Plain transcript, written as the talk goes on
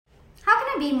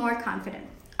be more confident?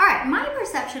 All right, my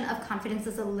perception of confidence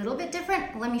is a little bit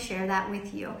different. Let me share that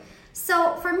with you.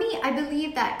 So for me, I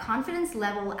believe that confidence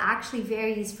level actually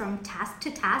varies from task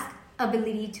to task,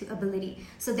 ability to ability.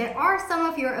 So there are some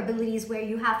of your abilities where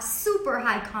you have super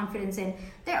high confidence in.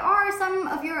 There are some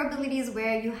of your abilities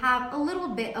where you have a little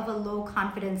bit of a low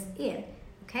confidence in.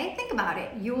 Okay, think about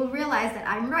it. You will realize that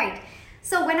I'm right.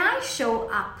 So when I show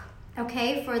up,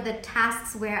 okay, for the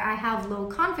tasks where I have low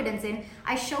confidence in,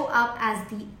 I show up as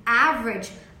the average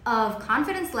of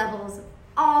confidence levels,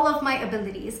 all of my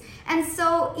abilities. And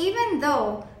so even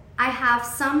though I have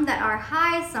some that are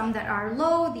high, some that are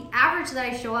low, the average that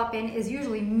I show up in is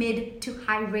usually mid to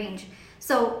high range.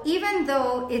 So even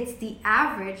though it's the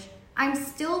average, I'm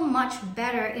still much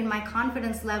better in my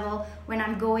confidence level when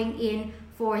I'm going in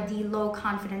for the low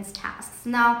confidence tasks.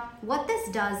 Now, what this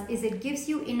does is it gives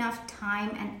you enough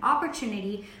time and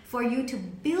opportunity for you to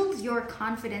build your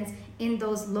confidence in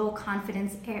those low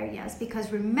confidence areas.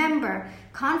 Because remember,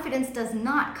 confidence does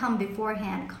not come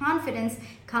beforehand. Confidence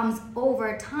comes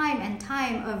over time and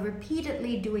time of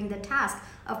repeatedly doing the task,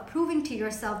 of proving to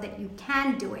yourself that you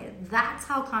can do it. That's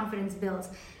how confidence builds.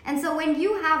 And so when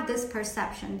you have this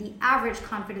perception, the average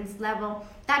confidence level,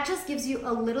 that just gives you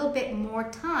a little bit more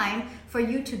time for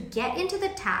you to get into the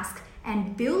task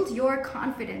and build your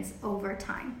confidence over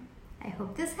time. I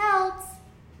hope this helps.